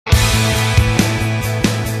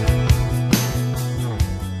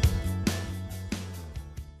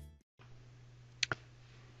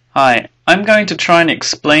Hi, I'm going to try and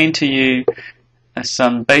explain to you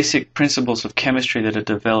some basic principles of chemistry that are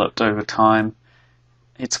developed over time.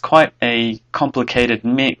 It's quite a complicated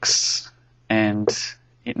mix and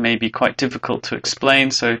it may be quite difficult to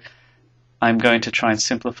explain, so I'm going to try and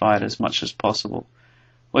simplify it as much as possible.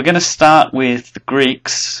 We're going to start with the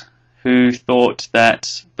Greeks, who thought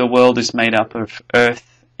that the world is made up of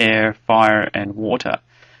earth, air, fire and water,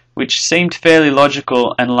 which seemed fairly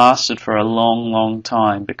logical and lasted for a long, long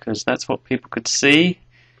time because that's what people could see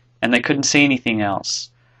and they couldn't see anything else.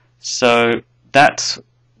 So that's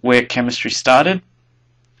where chemistry started.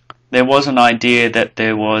 There was an idea that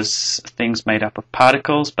there was things made up of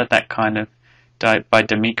particles, but that kind of died by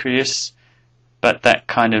Demetrius, but that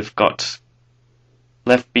kind of got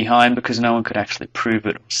left behind because no one could actually prove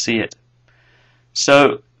it or see it.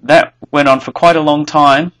 So that went on for quite a long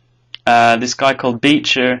time. This guy called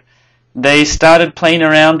Beecher, they started playing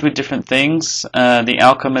around with different things. The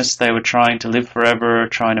alchemists, they were trying to live forever,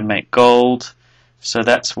 trying to make gold. So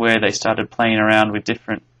that's where they started playing around with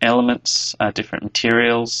different elements, different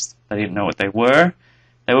materials. They didn't know what they were.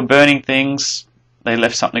 They were burning things. They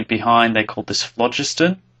left something behind. They called this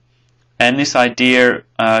phlogiston. And this idea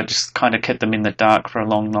just kind of kept them in the dark for a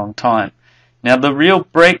long, long time. Now the real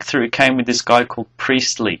breakthrough came with this guy called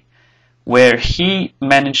Preistly, where he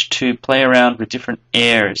managed to play around with different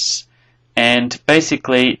airs and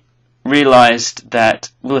basically realized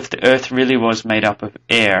that, well, if the Earth really was made up of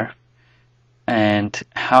air, and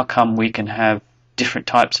how come we can have different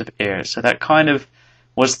types of air? So that kind of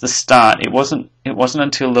was the start. It wasn't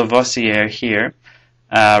until Lavoisier here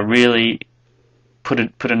really put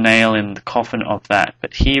a nail in the coffin of that,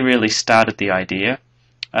 but he really started the idea.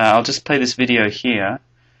 I'll just play this video here.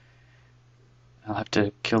 I'll have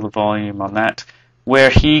to kill the volume on that, where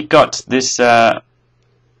he got this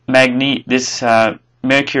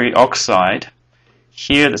mercury oxide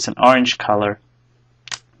here that's an orange color,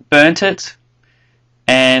 burnt it,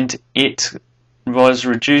 and it was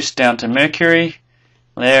reduced down to mercury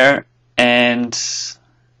there, and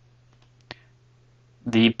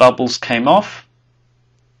the bubbles came off,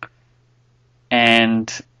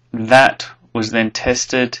 and that was then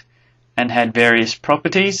tested and had various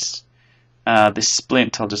properties. This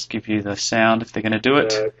splint, I'll just give you the sound if they're going to do it.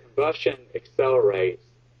 The combustion accelerates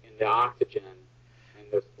in the oxygen.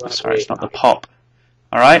 And the Sorry, it's not the pop.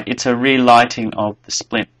 Alright, it's a relighting of the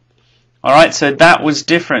splint. Alright, so that was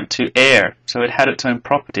different to air, so it had its own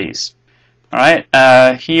properties. Alright,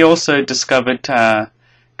 he also discovered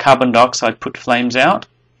carbon dioxide put flames out.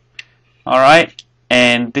 Alright,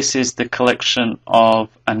 and this is the collection of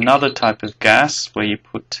another type of gas where you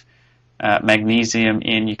put magnesium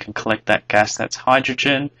in, you can collect that gas, that's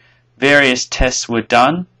hydrogen. Various tests were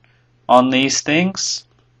done on these things.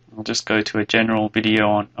 I'll just go to a general video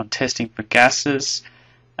on testing for gases.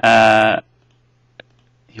 You've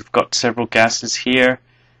got several gases here.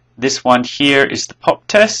 This one here is the pop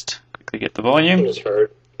test. Quickly get the volume.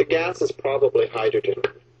 The gas is probably hydrogen.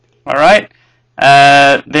 Alright.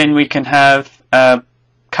 Then we can have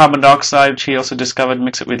carbon dioxide, which he also discovered,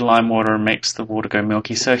 mix it with lime water and makes the water go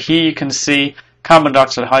milky. So here you can see carbon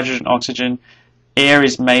dioxide, hydrogen, oxygen. Air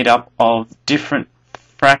is made up of different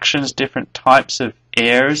fractions, different types of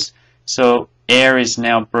airs. So air is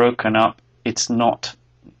now broken up. It's not,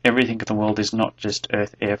 everything in the world is not just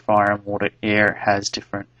earth, air, fire and water. Air has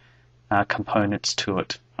different components to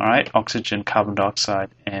it. Alright, oxygen, carbon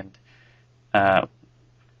dioxide and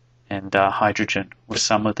hydrogen were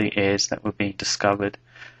some of the airs that were being discovered.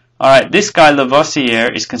 Alright, this guy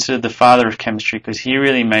Lavoisier is considered the father of chemistry because he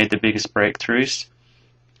really made the biggest breakthroughs.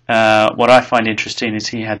 What I find interesting is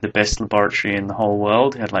he had the best laboratory in the whole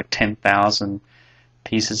world. He had like 10,000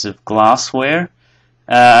 pieces of glassware.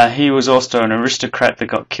 He was also an aristocrat that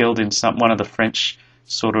got killed in one of the French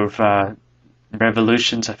sort of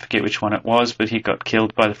revolutions. I forget which one it was, but he got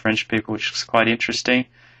killed by the French people, which was quite interesting.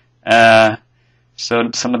 So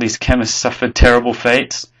some of these chemists suffered terrible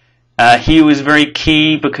fates. He was very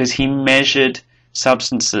key because he measured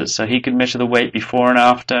substances. So he could measure the weight before and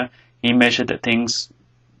after. He measured that things,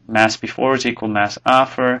 mass before is equal mass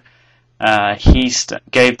after. He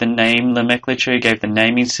gave the name nomenclature, he gave the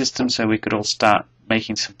naming system so we could all start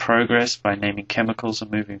making some progress by naming chemicals and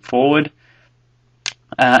moving forward.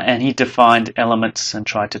 And he defined elements and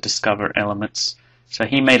tried to discover elements. So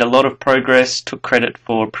he made a lot of progress, took credit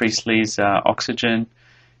for Preistly's oxygen,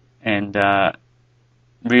 and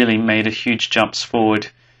really made a huge jumps forward,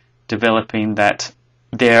 developing that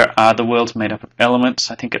the world's made up of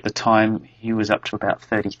elements. I think at the time he was up to about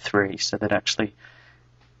 33, so that actually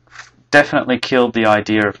definitely killed the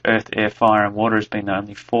idea of earth, air, fire and water as being the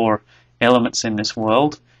only 4 elements in this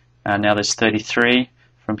world. Now there's 33.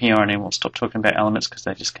 from here on in we'll stop talking about elements because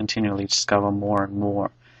they just continually discover more and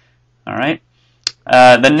more. Alright?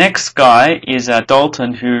 The next guy is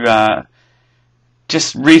Dalton, who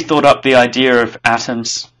just rethought up the idea of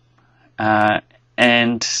atoms,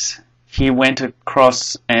 and he went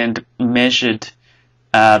across and measured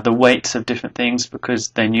the weights of different things because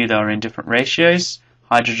they knew they were in different ratios.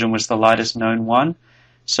 Hydrogen was the lightest known one,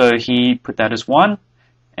 so he put that as 1,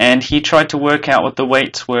 and he tried to work out what the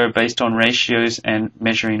weights were based on ratios and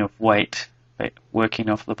measuring of weight, working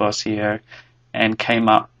off Lavoisier, and came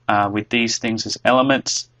up with these things as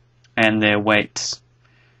elements and their weights.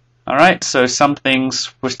 Alright, so some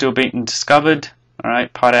things were still being discovered.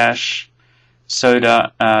 Alright, potash,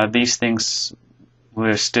 soda, these things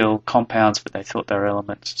were still compounds, but they thought they were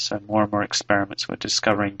elements. So more and more experiments were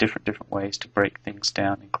discovering different ways to break things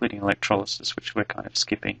down, including electrolysis, which we're kind of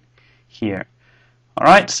skipping here.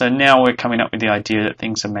 Alright, so now we're coming up with the idea that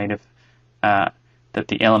things are made of, that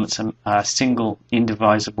the elements are single,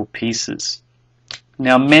 indivisible pieces.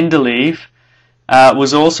 Now Mendeleev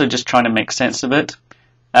was also just trying to make sense of it.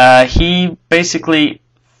 He basically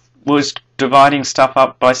was dividing stuff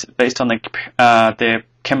up based on their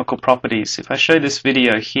chemical properties. If I show this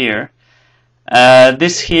video here,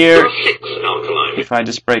 this here, if I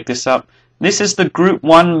just break this up, this is the group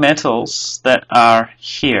 1 metals that are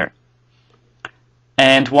here.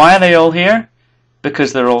 And why are they all here?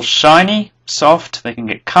 Because they're all shiny, soft, they can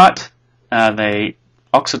get cut, they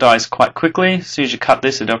oxidize quite quickly. As soon as you cut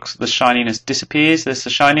this, the shininess disappears. There's the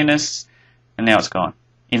shininess, and now it's gone.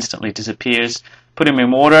 Instantly disappears. Put them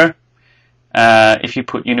in water. If you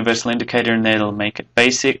put universal indicator in there, it'll make it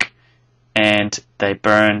basic, and they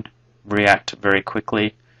burn, react very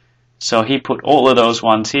quickly. So he put all of those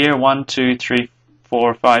ones here, 1, 2, 3,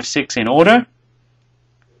 4, 5, 6 in order,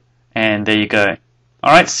 and there you go.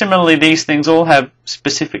 Alright, similarly these things all have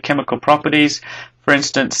specific chemical properties. For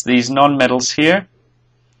instance, these non-metals here,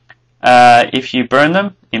 if you burn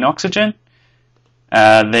them in oxygen,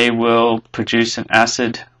 they will produce an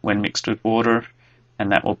acid when mixed with water,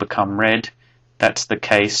 and that will become red. That's the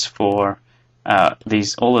case for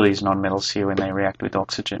all of these non-metals here when they react with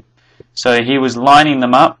oxygen. So he was lining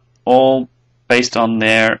them up all based on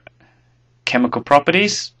their chemical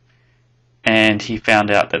properties, and he found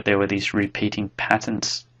out that there were these repeating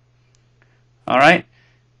patterns. Alright,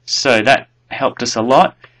 so that helped us a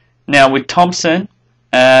lot. Now with Thompson,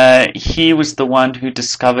 he was the one who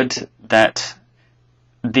discovered that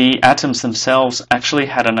the atoms themselves actually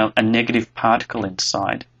had a negative particle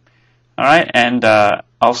inside. Alright, and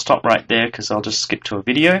I'll stop right there because I'll just skip to a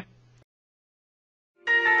video.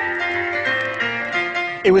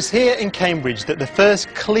 It was here in Cambridge that the first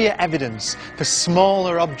clear evidence for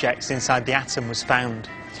smaller objects inside the atom was found.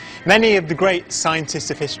 Many of the great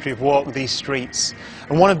scientists of history have walked these streets,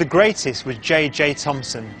 and one of the greatest was J.J.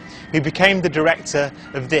 Thompson, who became the director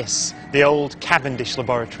of this, the old Cavendish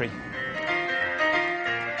laboratory.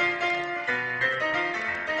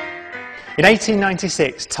 In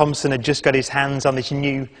 1896, Thompson had just got his hands on this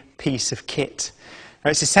new piece of kit.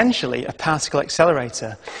 Now, it's essentially a particle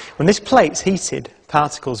accelerator. When this plate's heated,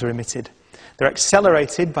 particles are emitted. They're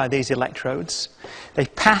accelerated by these electrodes. They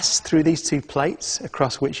pass through these two plates,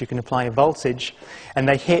 across which you can apply a voltage, and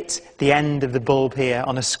they hit the end of the bulb here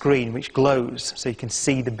on a screen which glows, so you can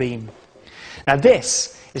see the beam. Now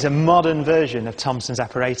this is a modern version of Thomson's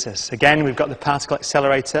apparatus. Again, we've got the particle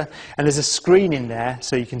accelerator, and there's a screen in there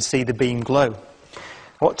so you can see the beam glow.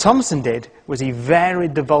 What Thompson did was he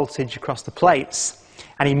varied the voltage across the plates,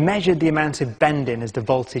 and he measured the amount of bending as the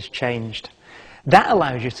voltage changed. That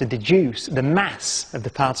allows you to deduce the mass of the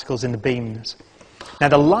particles in the beams. Now,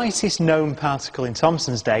 the lightest known particle in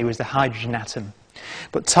Thomson's day was the hydrogen atom.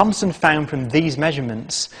 But Thompson found from these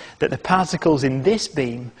measurements that the particles in this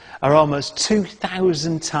beam are almost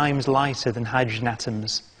 2,000 times lighter than hydrogen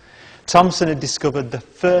atoms. Thompson had discovered the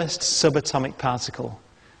first subatomic particle,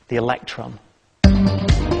 the electron.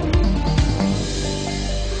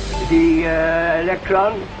 The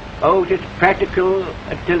electron owes its practical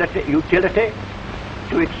utility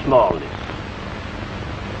to its smallness.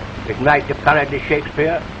 It might apparently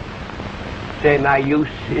Shakespeare say, "My use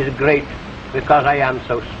is great because I am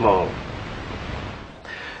so small."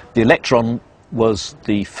 The electron was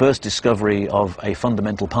the first discovery of a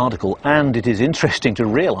fundamental particle, and it is interesting to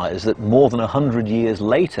realize that more than 100 years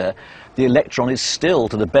later, the electron is still,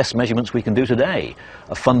 to the best measurements we can do today,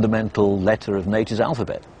 a fundamental letter of nature's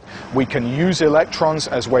alphabet. We can use electrons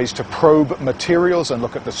as ways to probe materials and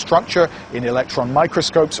look at the structure in electron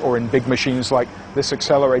microscopes or in big machines like this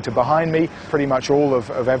accelerator behind me. Pretty much all of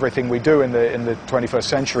everything we do in the 21st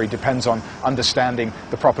century depends on understanding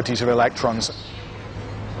the properties of electrons.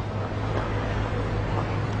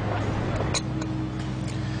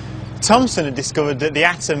 Thompson had discovered that the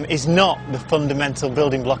atom is not the fundamental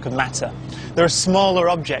building block of matter. There are smaller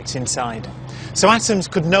objects inside. So atoms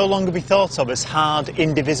could no longer be thought of as hard,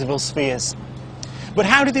 indivisible spheres. But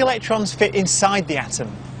how did the electrons fit inside the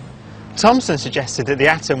atom? Thompson suggested that the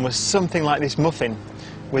atom was something like this muffin,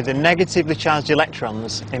 with the negatively charged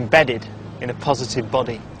electrons embedded in a positive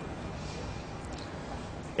body.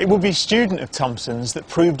 It would be a student of Thompson's that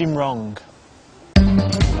proved him wrong.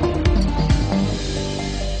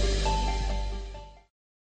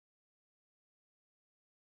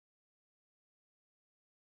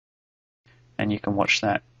 And you can watch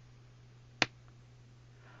that.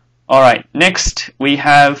 Alright, next we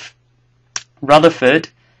have Rutherford.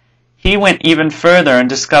 He went even further and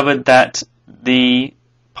discovered that the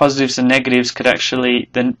positives and negatives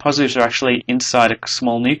the positives are actually inside a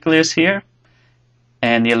small nucleus here,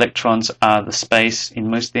 and the electrons are the space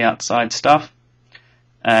in most of the outside stuff.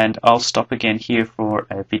 And I'll stop again here for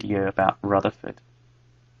a video about Rutherford.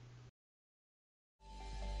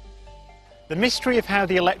 The mystery of how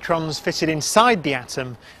the electrons fitted inside the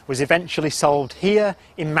atom was eventually solved here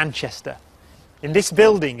in Manchester, in this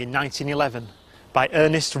building in 1911, by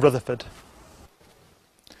Ernest Rutherford.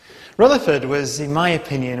 Rutherford was, in my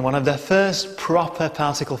opinion, one of the first proper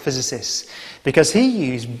particle physicists, because he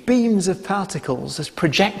used beams of particles as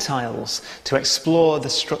projectiles to explore the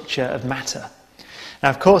structure of matter. Now,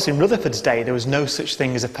 of course, in Rutherford's day, there was no such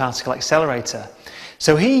thing as a particle accelerator.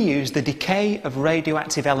 So he used the decay of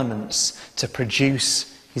radioactive elements to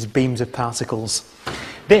produce his beams of particles.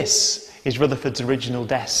 This is Rutherford's original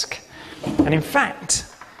desk. And in fact,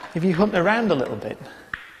 if you hunt around a little bit,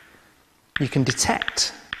 you can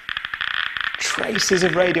detect traces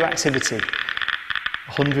of radioactivity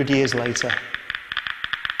 100 years later.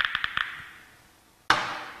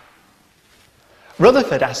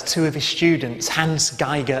 Rutherford asked two of his students, Hans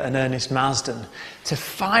Geiger and Ernest Marsden, to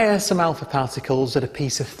fire some alpha particles at a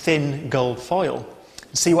piece of thin gold foil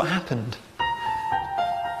and see what happened.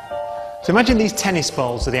 So imagine these tennis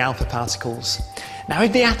balls are the alpha particles. Now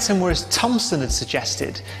if the atom were, as Thompson had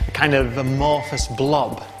suggested, a kind of amorphous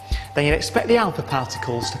blob, then you'd expect the alpha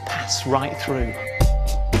particles to pass right through.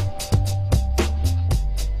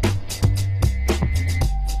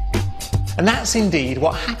 And that's indeed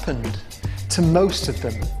what happened to most of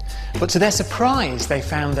them. But to their surprise, they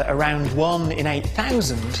found that around 1 in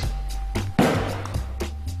 8,000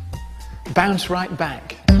 bounced right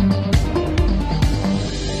back.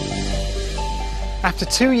 After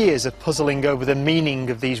 2 years of puzzling over the meaning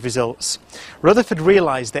of these results, Rutherford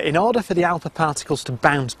realised that in order for the alpha particles to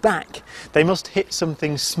bounce back, they must hit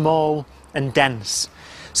something small and dense.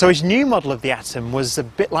 So his new model of the atom was a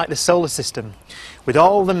bit like the solar system, with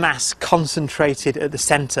all the mass concentrated at the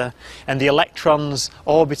centre and the electrons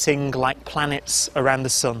orbiting like planets around the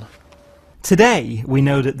sun. Today we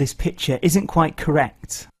know that this picture isn't quite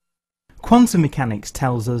correct. Quantum mechanics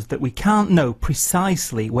tells us that we can't know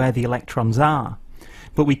precisely where the electrons are,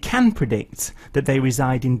 but we can predict that they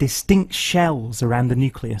reside in distinct shells around the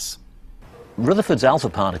nucleus. Rutherford's alpha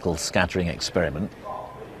particle scattering experiment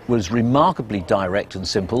was remarkably direct and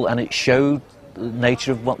simple, and it showed the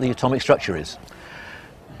nature of what the atomic structure is.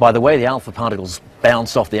 By the way the alpha particles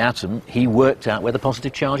bounce off the atom, he worked out where the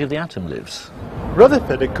positive charge of the atom lives.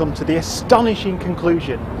 Rutherford had come to the astonishing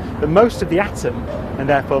conclusion that most of the atom, and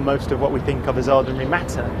therefore most of what we think of as ordinary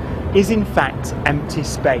matter, is in fact empty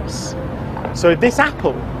space. So if this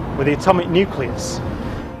apple were the atomic nucleus,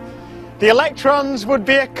 the electrons would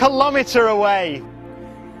be a kilometre away.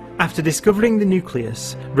 After discovering the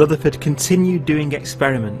nucleus, Rutherford continued doing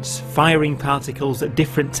experiments, firing particles at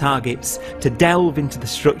different targets to delve into the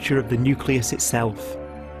structure of the nucleus itself.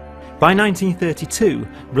 By 1932,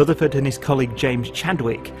 Rutherford and his colleague James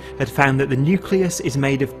Chadwick had found that the nucleus is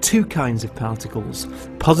made of two kinds of particles,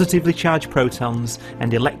 positively charged protons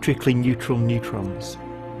and electrically neutral neutrons.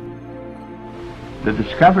 The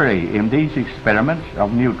discovery in these experiments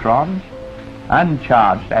of neutrons,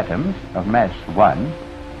 uncharged atoms of mass 1,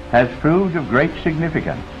 has proved of great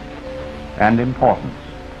significance and importance,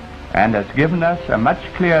 and has given us a much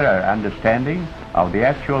clearer understanding of the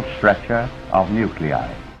actual structure of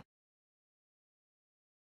nuclei.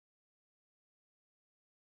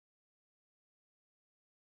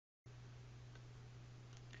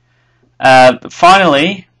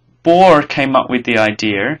 Finally, Bhor came up with the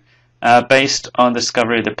idea, based on the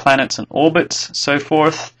discovery of the planets and orbits, so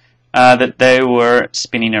forth, that they were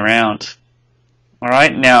spinning around.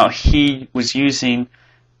 Alright, now he was using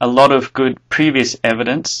a lot of good previous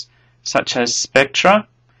evidence, such as spectra,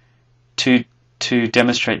 to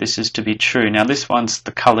demonstrate this is to be true. Now this one's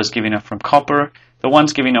the colours giving off from copper, the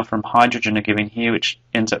ones giving off from hydrogen are given here, which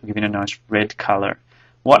ends up giving a nice red colour.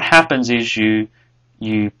 what happens is you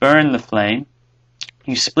burn the flame,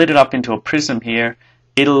 you split it up into a prism here,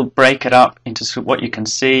 it'll break it up into what you can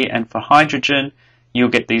see, and for hydrogen you'll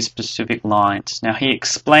get these specific lines. Now he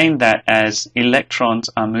explained that as electrons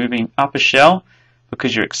are moving up a shell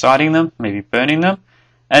because you're exciting them, maybe burning them.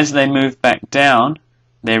 As they move back down,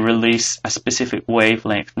 they release a specific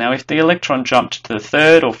wavelength. Now if the electron jumped to the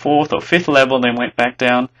third or fourth or fifth level and then went back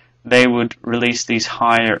down, they would release these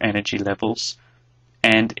higher energy levels,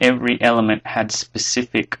 and every element had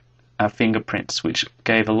specific fingerprints, which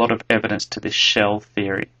gave a lot of evidence to this shell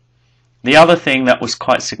theory. The other thing that was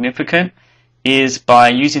quite significant is by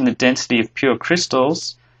using the density of pure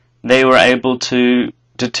crystals, they were able to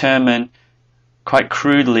determine quite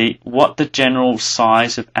crudely what the general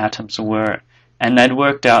size of atoms were. And they'd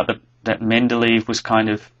worked out that Mendeleev was kind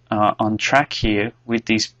of on track here with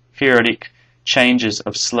these periodic changes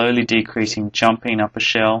of slowly decreasing, jumping up a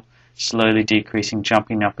shell, slowly decreasing,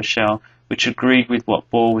 jumping up a shell, which agreed with what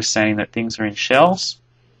Bhor was saying, that things are in shells.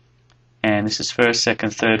 And this is first,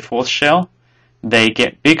 second, third, fourth shell. They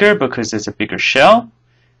get bigger because there's a bigger shell.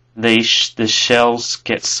 The shells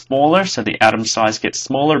get smaller, so the atom size gets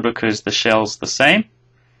smaller because the shell's the same.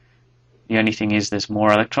 The only thing is there's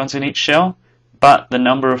more electrons in each shell, but the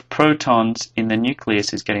number of protons in the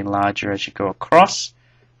nucleus is getting larger as you go across.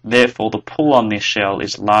 Therefore, the pull on this shell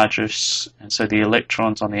is larger, and so the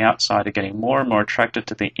electrons on the outside are getting more and more attracted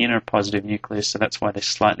to the inner positive nucleus, so that's why they're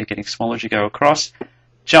slightly getting smaller as you go across.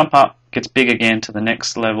 Jump up, gets big again to the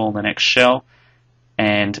next level, the next shell,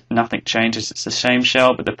 and nothing changes. It's the same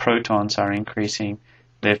shell, but the protons are increasing.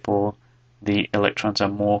 Therefore, the electrons are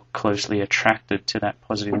more closely attracted to that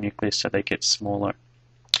positive nucleus, so they get smaller.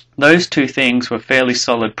 Those two things were fairly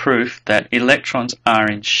solid proof that electrons are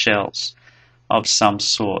in shells of some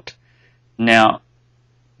sort. Now,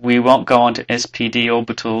 we won't go on to SPD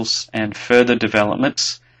orbitals and further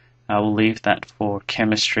developments. I will leave that for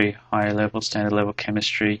chemistry, higher level, standard level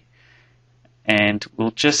chemistry, and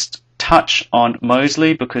we'll just touch on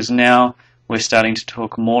Mosley because now we're starting to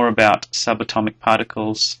talk more about subatomic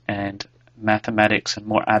particles and mathematics and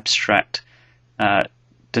more abstract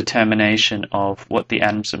determination of what the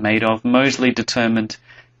atoms are made of. Mosley determined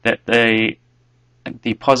that the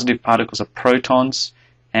positive particles are protons,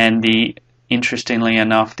 and interestingly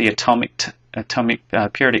enough, the atomic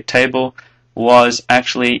periodic table was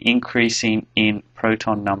actually increasing in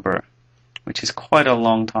proton number, which is quite a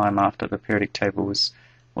long time after the periodic table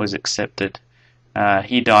was accepted.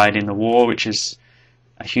 He died in the war, which is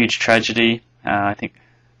a huge tragedy. I think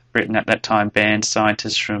Britain at that time banned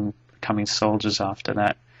scientists from becoming soldiers after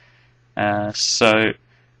that. So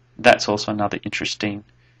that's also another interesting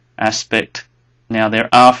aspect. Now there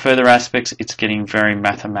are further aspects. It's getting very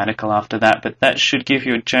mathematical after that, but that should give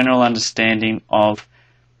you a general understanding of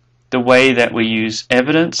the way that we use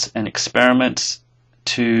evidence and experiments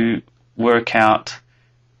to work out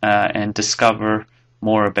and discover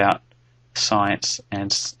more about science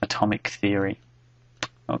and atomic theory.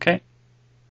 Okay.